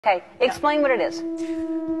Okay, explain what it is.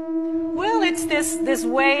 Well, it's this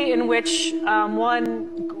way in which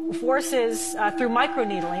one forces through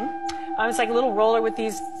microneedling. It's like a little roller with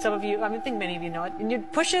these. Some of you, I think many of you know it. And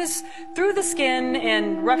it pushes through the skin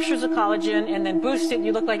and ruptures the collagen, and then boosts it. And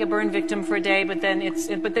you look like a burn victim for a day, but then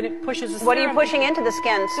it pushes. What are you pushing into the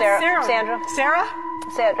skin, Sarah? Sandra? Sarah?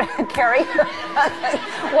 Carrie?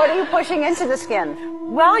 What are you pushing into the skin?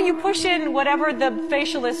 Well, you push in whatever the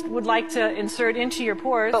facialist would like to insert into your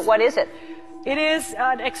pores. But what is it? It is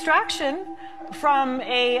an extraction from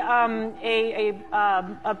a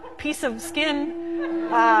piece of skin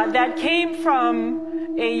that came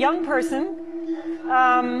from a young person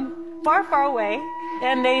far, far away,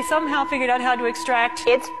 and they somehow figured out how to extract.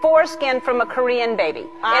 It's foreskin from a Korean baby.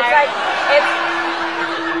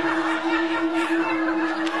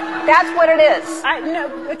 That's what it is.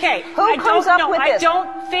 Okay. Who comes up with this?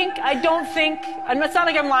 I don't think, and it's not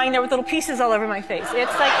like I'm lying there with little pieces all over my face.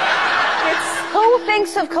 Who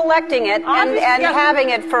thinks of collecting it and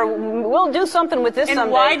having it for, we'll do something with this someday.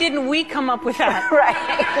 And why didn't we come up with that? Right.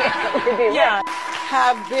 Yeah.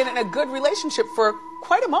 Have been in a good relationship for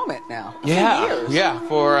quite a moment now. Yeah. Years. Yeah,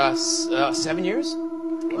 for 7 years.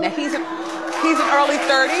 Now he's an early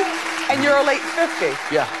 30 and you're a late 50.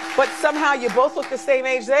 Yeah. But somehow you both look the same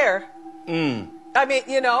age there. I mean,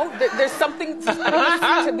 you know, there's something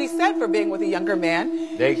to be said for being with a younger man.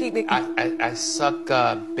 I suck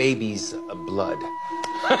baby's blood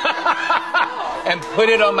and put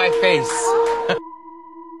it on my face.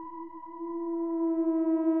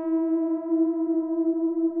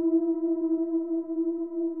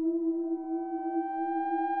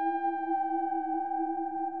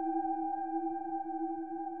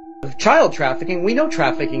 Child trafficking, we know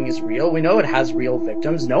trafficking is real. We know it has real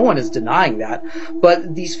victims. No one is denying that.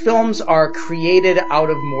 But these films are created out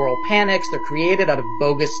of moral panics. They're created out of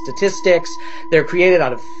bogus statistics. They're created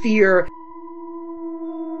out of fear.